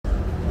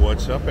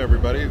What's up,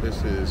 everybody?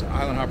 This is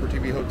Island Hopper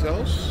TV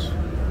Hotels,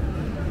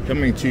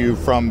 coming to you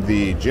from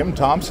the Jim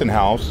Thompson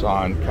house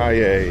on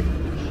Calle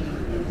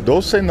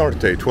 12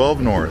 Norte,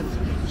 12 North.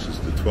 This is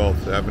the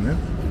 12th Avenue.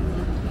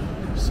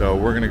 So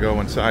we're going to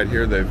go inside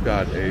here. They've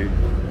got a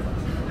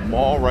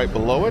mall right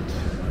below it.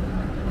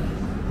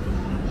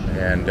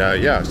 And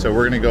yeah, so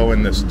we're going to go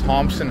in this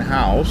Thompson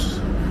house,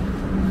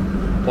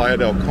 Playa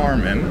del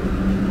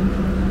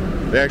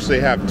Carmen. They actually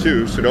have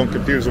two, so don't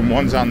confuse them.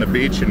 One's on the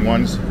beach and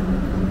one's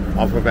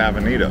off of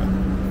Avenida.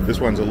 This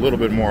one's a little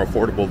bit more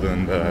affordable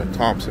than the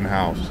Thompson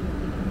house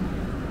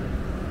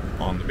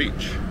on the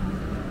beach.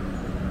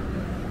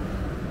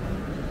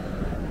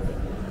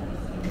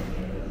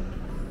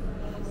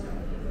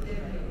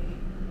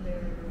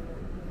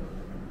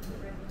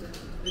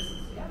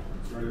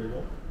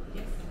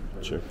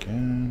 Check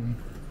in,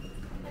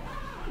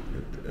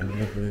 get the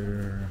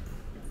elevator.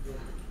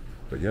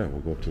 But yeah, we'll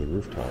go up to the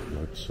rooftop.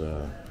 Let's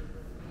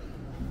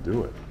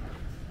do it.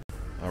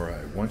 All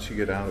right, once you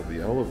get out of the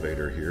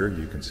elevator here,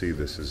 you can see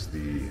this is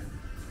the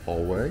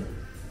hallway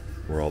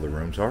where all the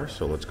rooms are.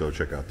 So let's go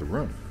check out the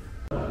room.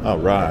 All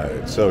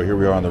right, so here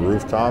we are on the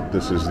rooftop.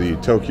 This is the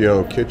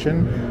Tokyo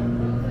kitchen.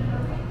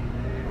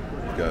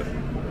 We've got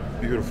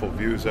beautiful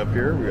views up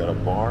here. We got a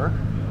bar.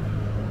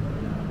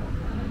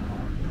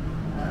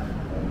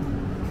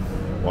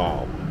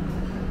 Wow,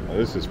 well,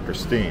 this is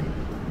pristine.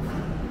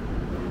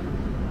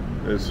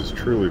 This is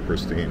truly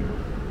pristine.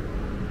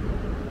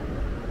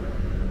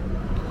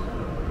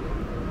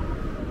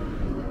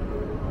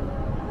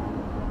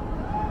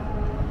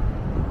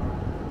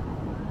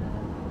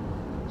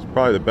 It's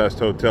probably the best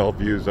hotel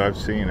views I've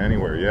seen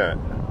anywhere yet,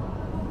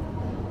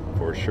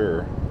 for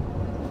sure.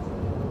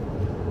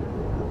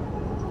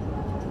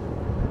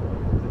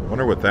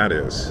 Wonder what that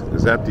is.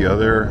 Is that the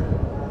other?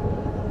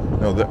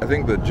 No, I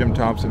think the Jim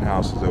Thompson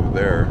house is over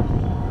there.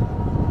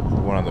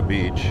 The one on the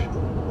beach.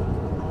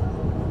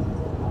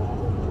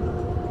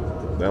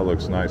 That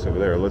looks nice over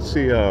there. Let's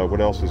see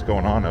what else is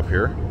going on up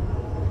here.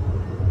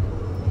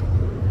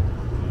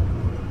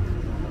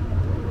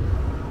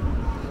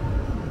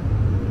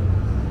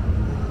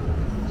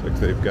 Looks like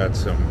they've got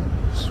some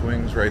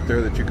swings right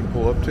there that you can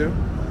pull up to.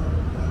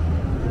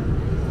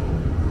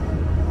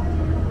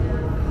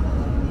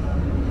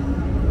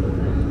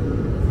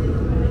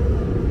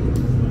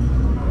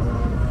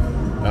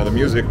 Now the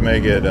music may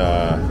get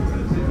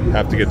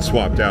have to get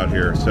swapped out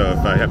here, so if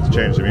I have to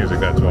change the music,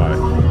 that's why.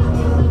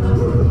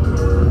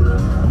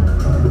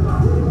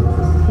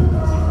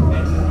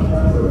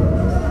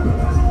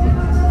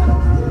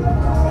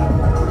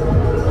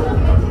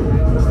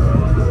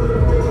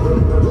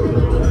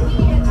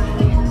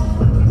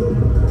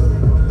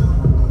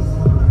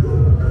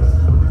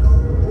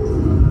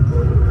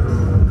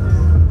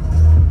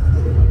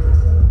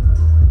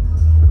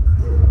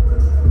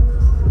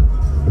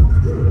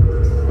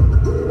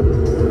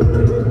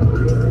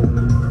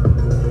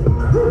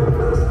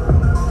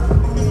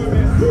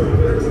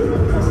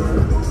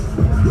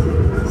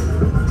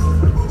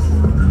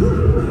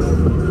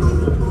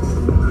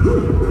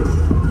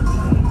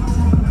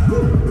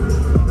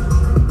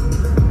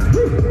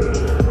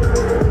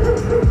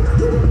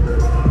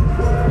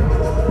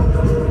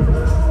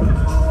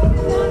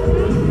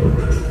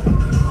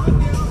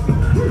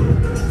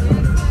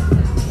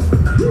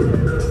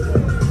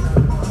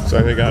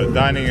 So they got a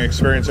dining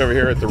experience over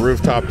here at the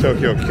rooftop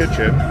Tokyo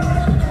kitchen.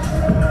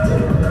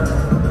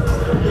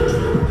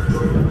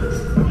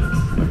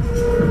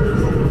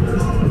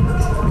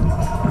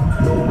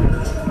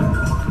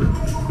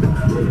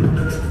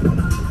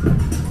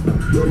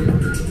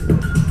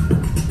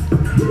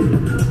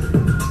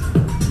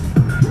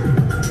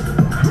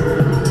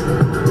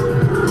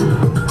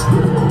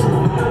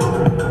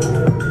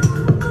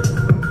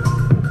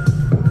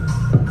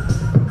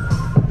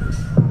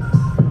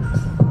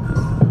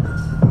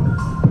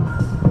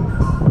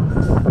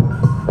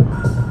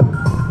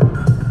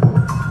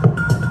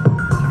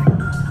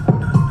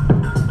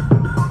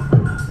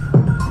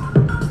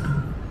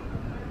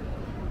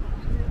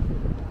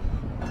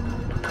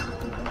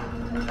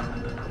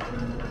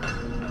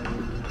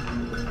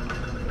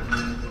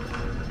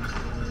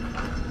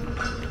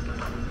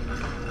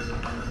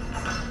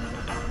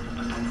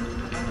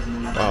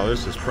 Wow,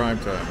 this is prime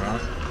time, huh?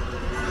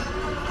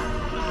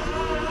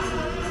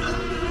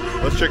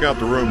 Let's check out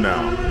the room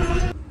now.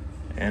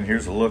 And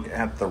here's a look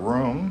at the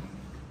room.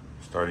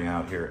 Starting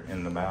out here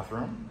in the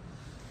bathroom.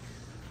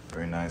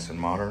 Very nice and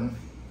modern.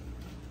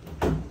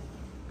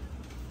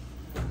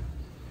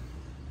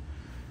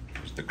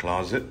 Here's the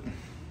closet.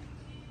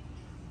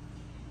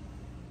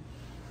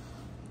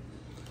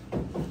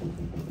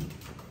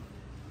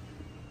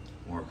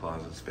 More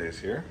closet space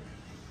here.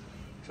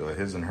 So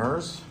his and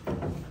hers.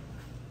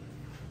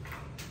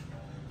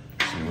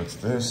 See, what's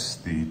this?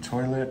 The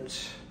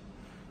toilet.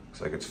 Looks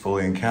like it's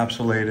fully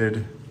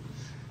encapsulated.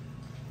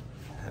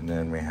 And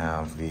then we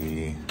have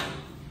the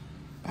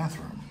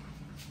bathroom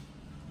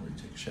where you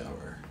take a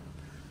shower.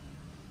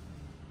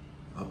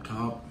 Up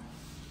top,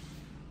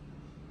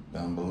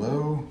 down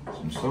below,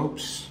 some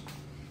soaps.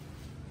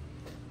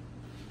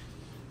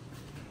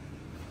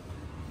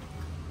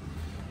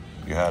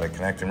 you had a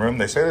connecting room.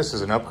 They say this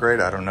is an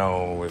upgrade. I don't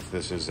know if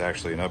this is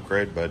actually an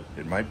upgrade, but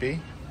it might be.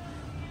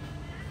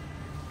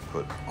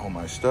 Put all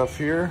my stuff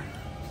here.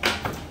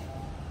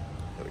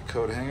 Got a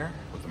coat hanger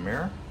with a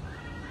mirror.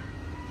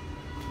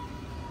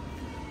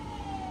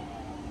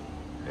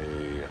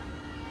 A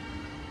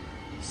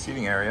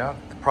seating area.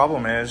 The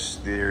problem is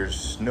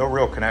there's no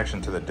real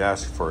connection to the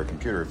desk for a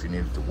computer if you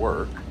need it to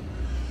work.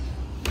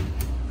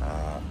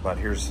 But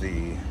here's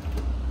the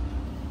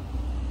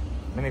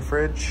mini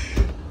fridge.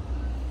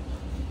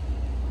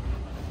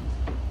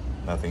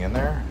 Nothing in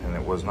there, and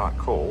it was not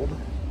cold.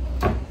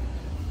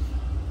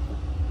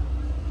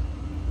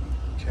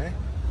 Okay.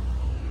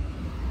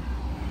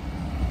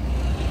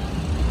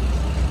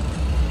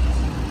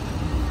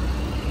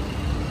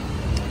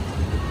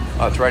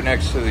 It's right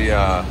next to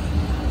the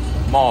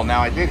mall.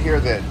 Now, I did hear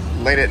that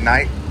late at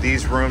night,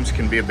 these rooms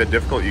can be a bit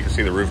difficult. You can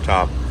see the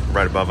rooftop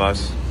right above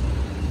us.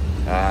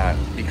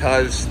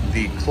 Because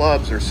the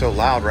clubs are so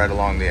loud right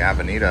along the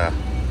Avenida.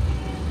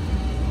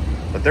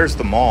 But there's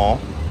the mall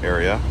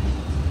area.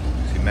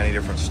 See many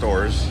different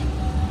stores.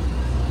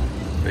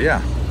 But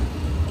yeah,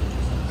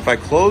 if I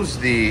close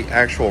the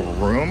actual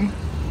room,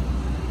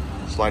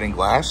 sliding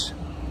glass,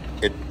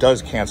 it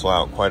does cancel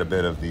out quite a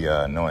bit of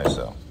the noise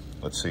though.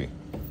 Let's see.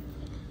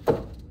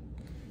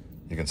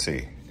 You can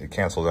see it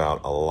cancels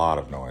out a lot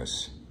of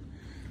noise.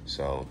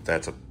 So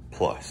that's a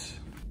plus.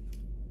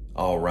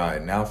 All right,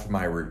 now for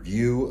my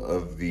review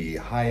of the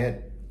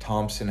Hyatt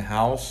Thompson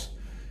house.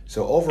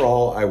 So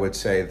overall, I would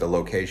say the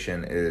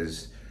location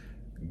is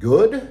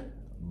good,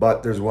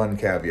 but there's one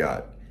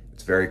caveat.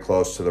 It's very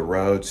close to the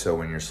road, so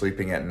when you're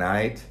sleeping at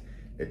night,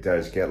 it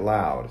does get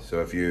loud.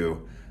 So if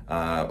you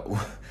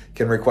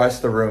can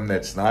request the room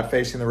that's not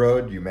facing the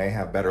road, you may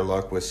have better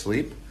luck with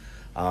sleep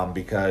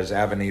because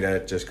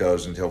Avenida just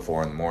goes until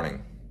 4 in the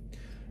morning.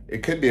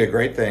 It could be a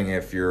great thing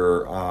if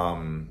you're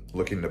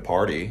looking to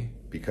party,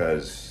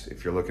 because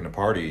if you're looking to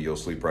party, you'll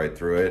sleep right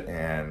through it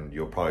and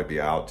you'll probably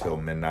be out till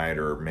midnight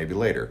or maybe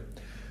later.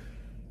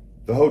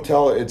 The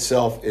hotel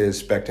itself is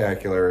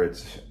spectacular.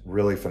 It's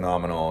really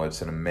phenomenal.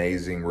 It's an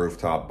amazing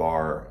rooftop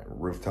bar,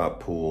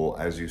 rooftop pool,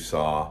 as you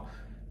saw.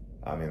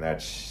 I mean,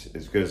 that's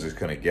as good as it's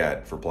gonna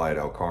get for Playa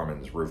Del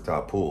Carmen's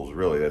rooftop pools.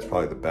 Really, that's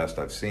probably the best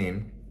I've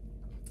seen.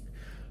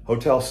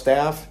 Hotel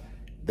staff,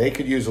 they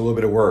could use a little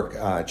bit of work.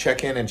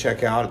 Check in and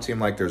check out, it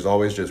seemed like there's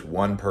always just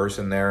one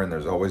person there and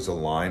there's always a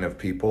line of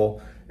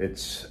people.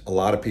 It's a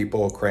lot of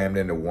people crammed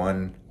into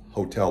one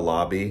hotel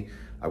lobby.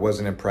 I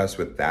wasn't impressed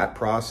with that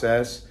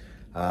process,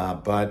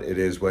 but it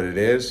is what it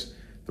is.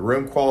 The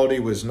room quality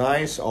was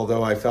nice,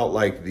 although I felt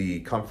like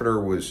the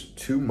comforter was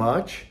too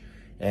much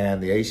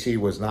and the AC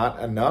was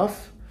not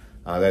enough.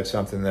 That's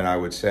something that I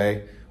would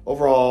say.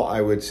 Overall,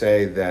 I would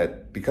say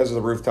that because of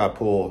the rooftop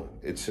pool,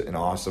 it's an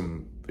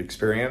awesome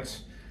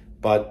experience.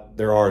 But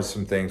there are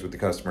some things with the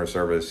customer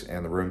service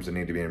and the rooms that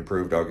need to be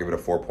improved. I'll give it a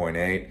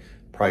 4.8.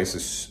 Price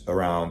is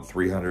around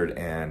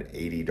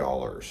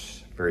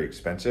 $380. Very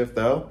expensive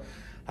though,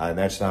 and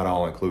that's not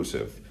all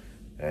inclusive.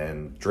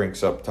 And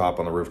drinks up top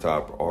on the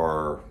rooftop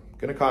are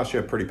gonna cost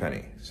you a pretty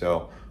penny.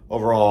 So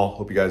overall,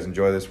 hope you guys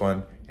enjoy this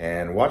one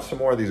and watch some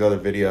more of these other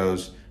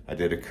videos. I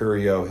did a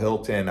Curio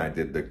Hilton, I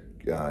did the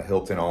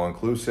Hilton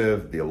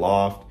All-Inclusive, the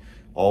Loft,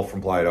 all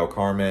from Playa Del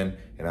Carmen,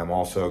 and I'm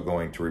also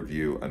going to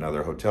review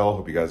another hotel.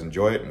 Hope you guys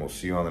enjoy it, and we'll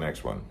see you on the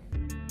next one.